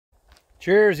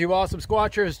Cheers, you awesome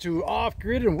squatchers, to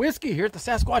off-grid and whiskey here at the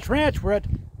Sasquatch Ranch. We're at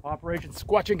Operation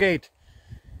Squatching Gate.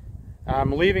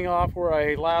 I'm leaving off where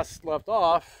I last left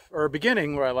off, or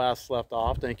beginning where I last left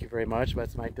off. Thank you very much.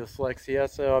 That's my dyslexia.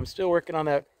 So I'm still working on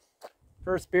that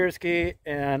first beer ski,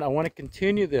 and I want to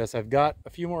continue this. I've got a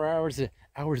few more hours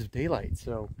of daylight.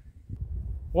 So,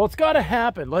 well, it's got to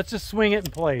happen. Let's just swing it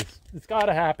in place. It's got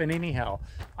to happen anyhow.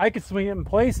 I could swing it in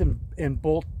place and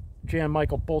bolt, Jan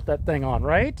Michael, bolt that thing on,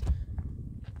 right?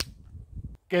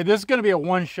 Okay, this is going to be a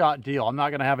one-shot deal. I'm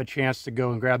not going to have a chance to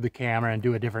go and grab the camera and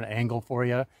do a different angle for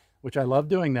you, which I love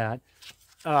doing that.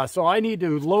 So I need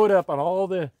to load up on all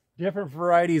the different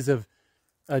varieties of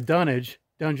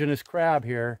Dungeness crab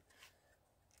here,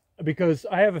 because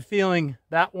I have a feeling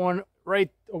that one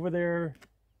right over there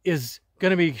is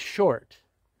going to be short.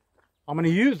 I'm going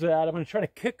to use that. I'm going to try to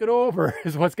kick it over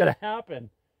is what's going to happen.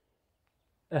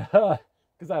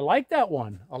 Because I like that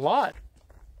one a lot.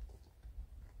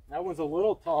 That was a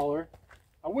little taller.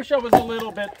 I wish I was a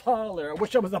little bit taller. I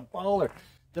wish I was a baller.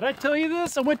 Did I tell you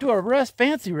this? I went to a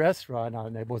fancy restaurant. No,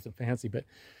 it wasn't fancy, but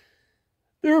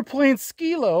they were playing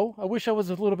skee-low. I wish I was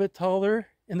a little bit taller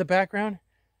in the background.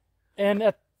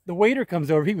 And the waiter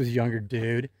comes over. He was a younger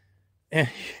dude. And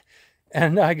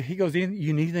he goes, "You need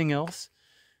anything else?"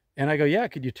 And I go, "Yeah,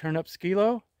 could you turn up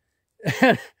skee-low?"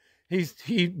 And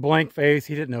he blank face.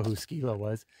 He didn't know who skee-low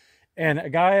was. And a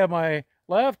guy on my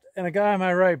left and a guy on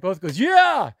my right both goes,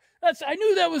 "Yeah, I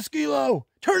knew that was skee-low.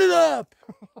 Turn it up."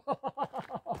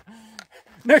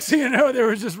 Next thing you know, there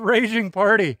was this raging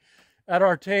party at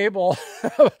our table,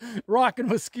 rocking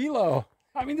with skee-low.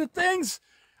 I mean, the things,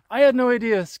 I had no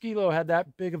idea skee-low had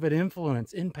that big of an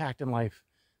impact in life.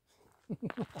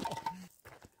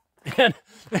 and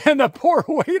the poor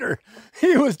waiter,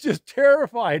 he was just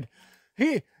terrified.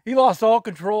 He lost all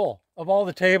control of all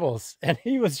the tables, and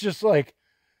he was just like,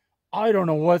 I don't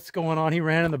know what's going on. He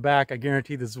ran in the back. I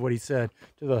guarantee this is what he said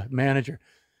to the manager.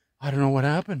 "I don't know what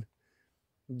happened."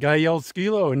 Guy yelled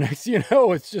skee-low, and next thing you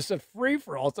know, it's just a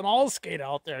free-for-all. It's an all-skate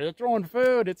out there. They're throwing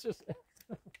food. It's just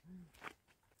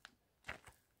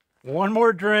one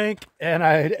more drink, and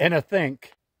I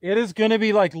think it is going to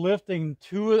be like holding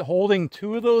two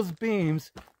of those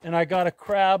beams, and I got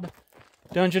a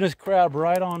Dungeness crab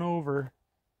right on over.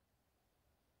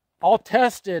 I'll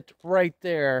test it right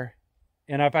there.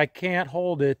 And if I can't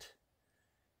hold it,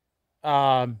 if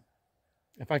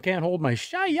I can't hold my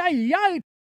shy,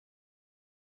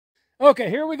 okay,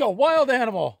 here we go. Wild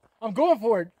animal. I'm going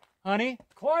for it, honey.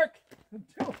 Clark.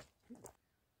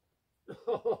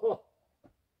 Oh,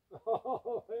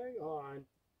 hang on.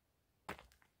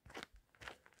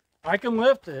 I can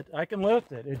lift it. I can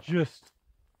lift it. It just,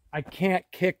 I can't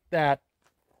kick that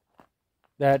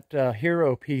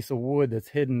hero piece of wood that's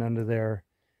hidden under there.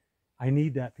 I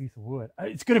need that piece of wood.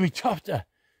 It's going to be tough to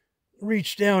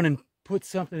reach down and put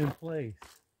something in place.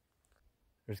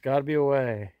 There's got to be a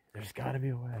way. There's got to be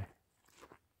a way.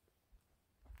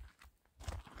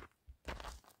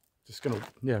 Just going to,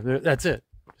 yeah, that's it.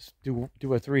 Just do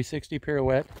a 360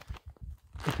 pirouette.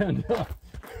 And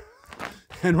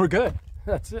we're good.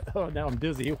 That's it. Oh, now I'm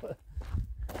dizzy.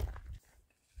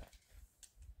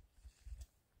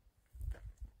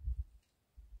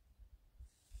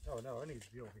 Oh no, I need to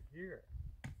be over here.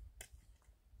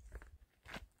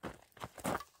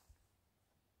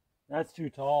 That's too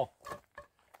tall.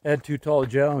 Ed Too Tall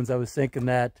Jones, I was thinking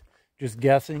that, just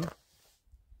guessing.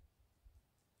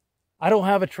 I don't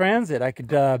have a transit. I could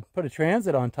put a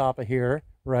transit on top of here,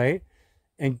 right?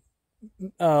 And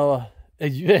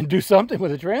do something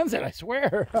with a transit, I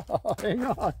swear. Hang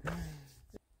on.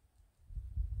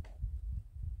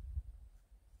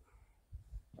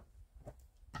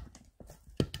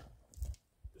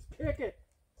 Kick it.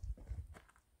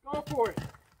 Go for it.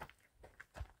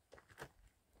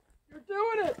 You're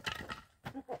doing it.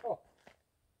 Oh.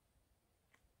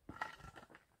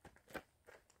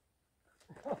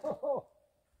 Oh.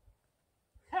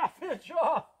 Half inch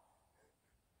off.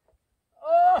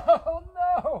 Oh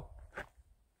no.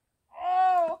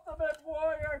 Oh, Ultimate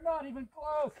Warrior, not even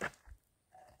close.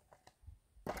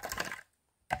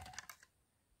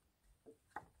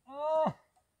 Oh,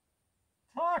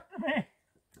 talk to me.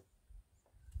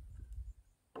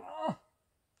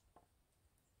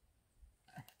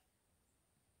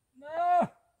 No!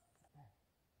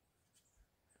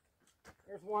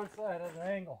 There's one side at an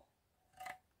angle.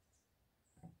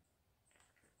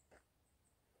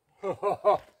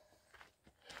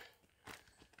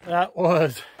 That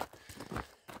was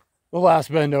the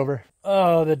last bend over.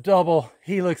 Oh, the double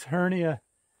helix hernia.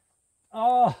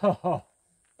 Oh,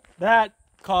 that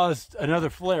caused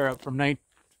another flare-up from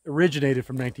originated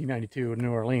from 1992 in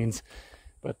New Orleans.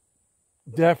 But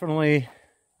definitely,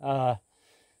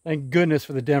 thank goodness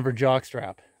for the Denver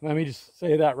jockstrap. Let me just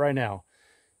say that right now.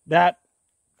 That,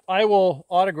 I will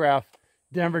autograph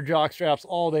Denver jockstraps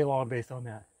all day long based on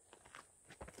that.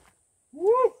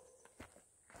 Woo!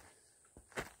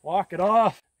 Walk it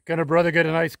off. Gonna brother get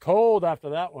a nice cold after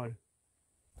that one.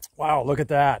 Wow, look at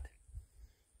that.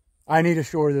 I need to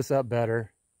shore this up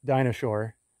better,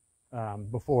 Dinoshore,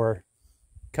 before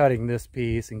cutting this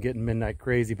piece and getting midnight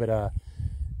crazy. But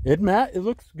it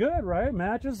looks good, right?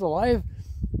 Matches the live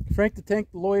Frank the Tank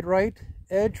Lloyd Wright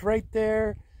edge right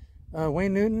there.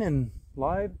 Wayne Newton and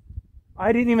live.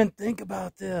 I didn't even think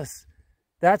about this.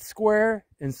 That's square,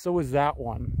 and so is that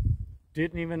one.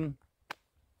 Didn't even.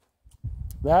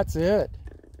 That's it.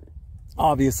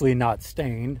 Obviously not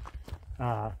stained,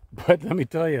 but let me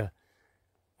tell you,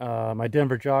 my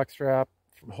Denver jockstrap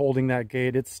from holding that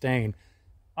gate, it's stained.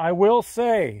 I will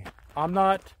say, I'm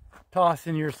not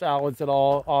tossing your salads at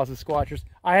all, Aussie Squatchers.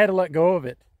 I had to let go of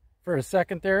it for a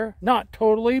second there. Not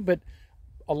totally, but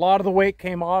a lot of the weight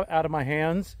came out of my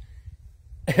hands,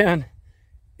 and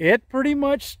it pretty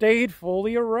much stayed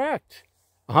fully erect.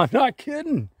 I'm not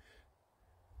kidding.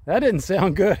 That didn't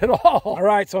sound good at all. All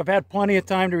right, so I've had plenty of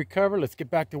time to recover. Let's get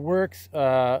back to works.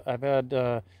 I've had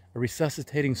a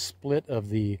resuscitating split of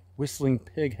the Whistling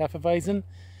Pig Hefeweizen.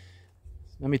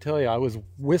 Let me tell you, I was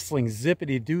whistling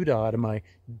zippity-doo-dah out of my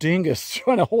dingus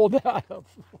trying to hold that up.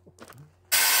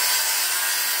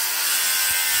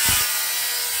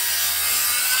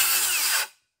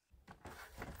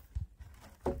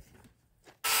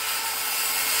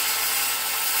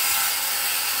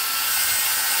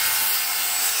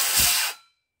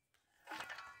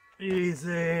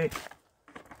 Easy.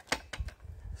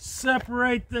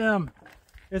 Separate them.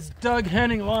 It's Doug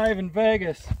Henning live in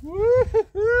Vegas.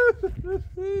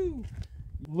 Woo-hoo-hoo-hoo-hoo.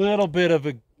 Little bit of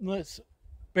a,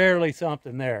 barely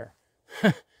something there.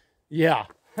 Yeah.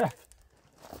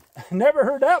 Never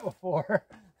heard that before.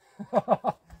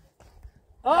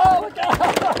 Oh, look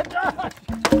out!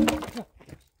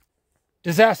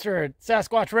 Disaster at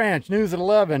Sasquatch Ranch, news at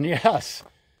 11, yes.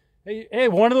 Hey,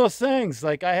 one of those things,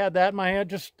 like I had that in my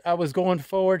head, I was going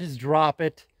forward, just drop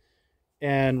it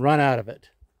and run out of it.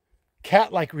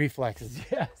 Cat-like reflexes,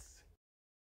 yes.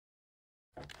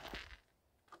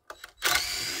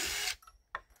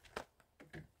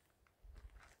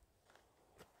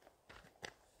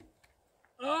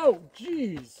 Oh,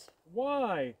 geez,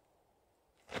 why?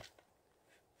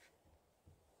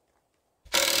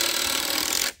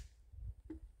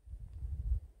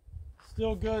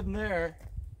 Still good in there.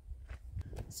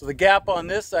 So the gap on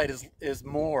this side is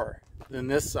more than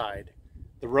this side,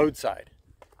 the road side.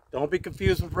 Don't be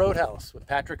confused with Roadhouse, with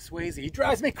Patrick Swayze. He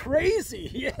drives me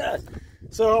crazy, yes.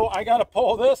 So I got to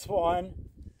pull this one.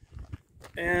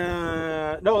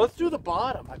 And no, let's do the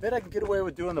bottom. I bet I can get away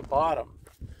with doing the bottom.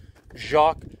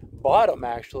 Jacques bottom,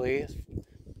 actually.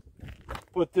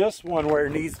 Put this one where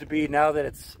it needs to be now that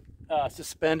it's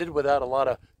suspended without a lot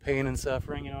of pain and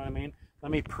suffering, you know what I mean?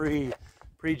 Let me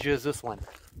pre-jizz this one.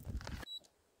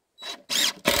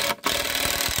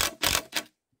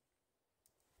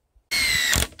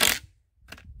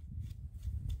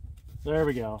 There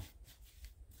we go.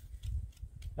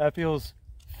 That feels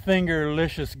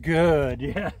fingerlicious good,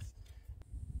 yes.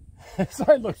 This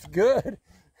side looks good.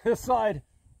 This side,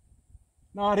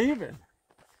 not even.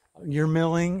 You're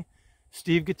milling,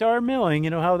 Steve Guitar milling,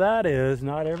 you know how that is.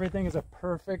 Not everything is a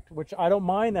perfect, which I don't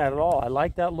mind that at all. I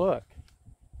like that look.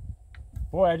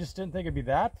 Boy, I just didn't think it'd be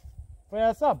that. Well,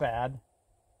 that's not bad.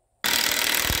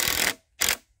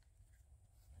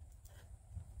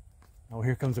 Oh,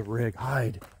 here comes a rig.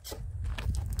 Hide.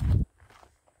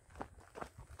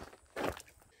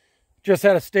 Just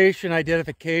had a station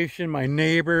identification. My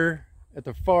neighbor at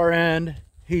the far end,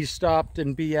 he stopped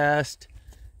and BS'd.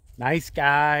 Nice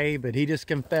guy, but he just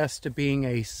confessed to being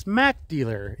a smack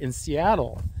dealer in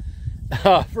Seattle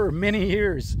for many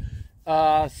years.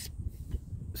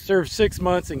 Served 6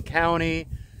 months in county.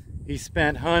 He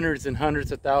spent hundreds and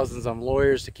hundreds of thousands on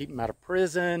lawyers to keep him out of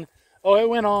prison. Oh, it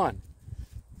went on.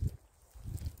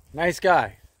 Nice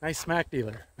guy. Nice smack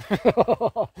dealer.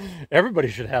 Everybody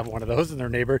should have one of those in their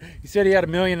neighborhood. He said he had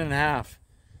 $1.5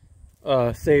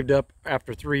 million saved up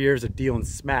after 3 years of dealing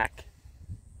smack.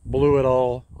 Blew it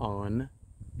all on,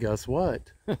 guess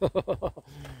what?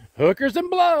 Hookers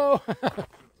and blow.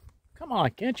 Come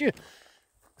on, can't you?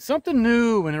 Something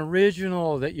new and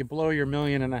original that you blow your $1.5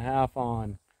 million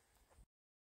on.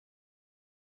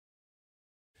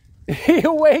 He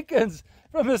awakens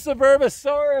from the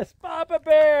Suburbosaurus. Papa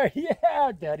Bear.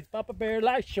 Yeah, Daddy's Papa Bear.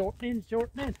 Life shortening.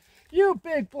 You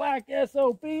big black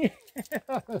SOB.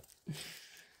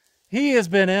 He has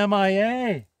been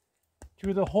MIA.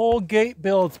 through the whole gate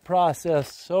builds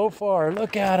process so far.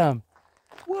 Look at him.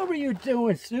 What were you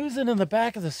doing, snoozing in the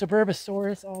back of the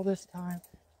Suburbosaurus all this time?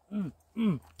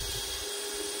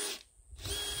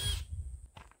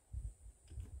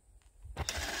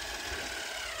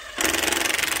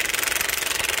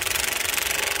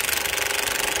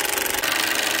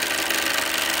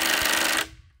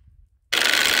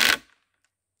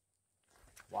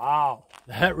 Wow,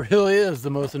 that really is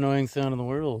the most annoying sound in the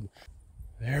world.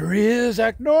 There he is,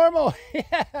 act normal.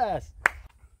 Yes.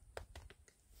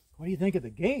 What do you think of the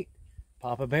gate,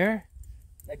 Papa Bear?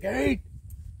 The gate.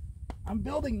 I'm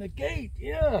building the gate.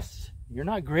 Yes. You're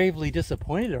not gravely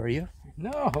disappointed, are you?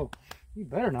 No, you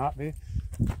better not be.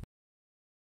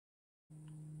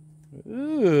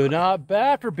 Ooh, not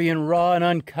bad for being raw and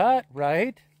uncut,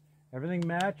 right? Everything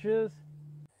matches.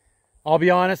 I'll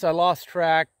be honest, I lost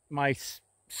track. My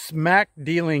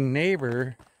smack-dealing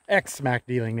neighbor,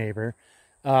 ex-smack-dealing neighbor,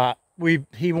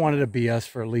 he wanted to BS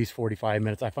for at least 45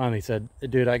 minutes. I finally said,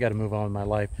 dude, I got to move on with my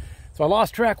life. So I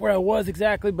lost track where I was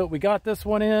exactly, but we got this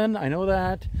one in. I know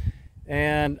that.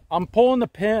 And I'm pulling the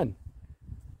pin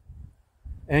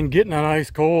and getting an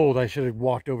ice cold. I should have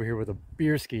walked over here with a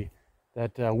beer ski.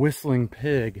 That whistling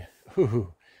pig.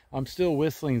 Ooh, I'm still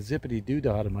whistling zippity doo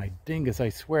dah to my dingus, I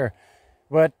swear.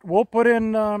 But we'll put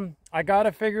in, I got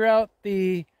to figure out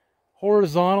the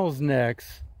horizontals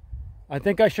next. I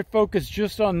think I should focus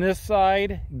just on this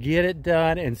side, get it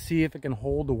done, and see if it can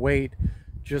hold the weight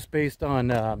just based on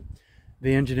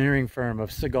the engineering firm of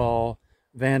Segal,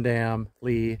 Van Dam,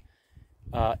 Lee,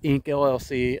 Inc.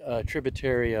 LLC,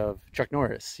 tributary of Chuck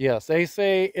Norris. Yes, they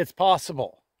say it's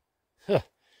possible.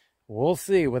 We'll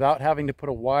see without having to put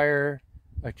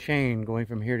a chain going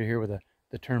from here to here with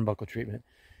the turnbuckle treatment.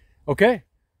 Okay,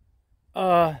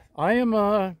 I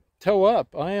am toe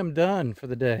up. I am done for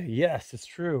the day. Yes, it's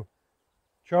true.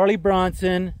 Charlie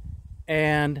Bronson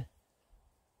and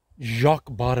Jacques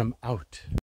Bottom out.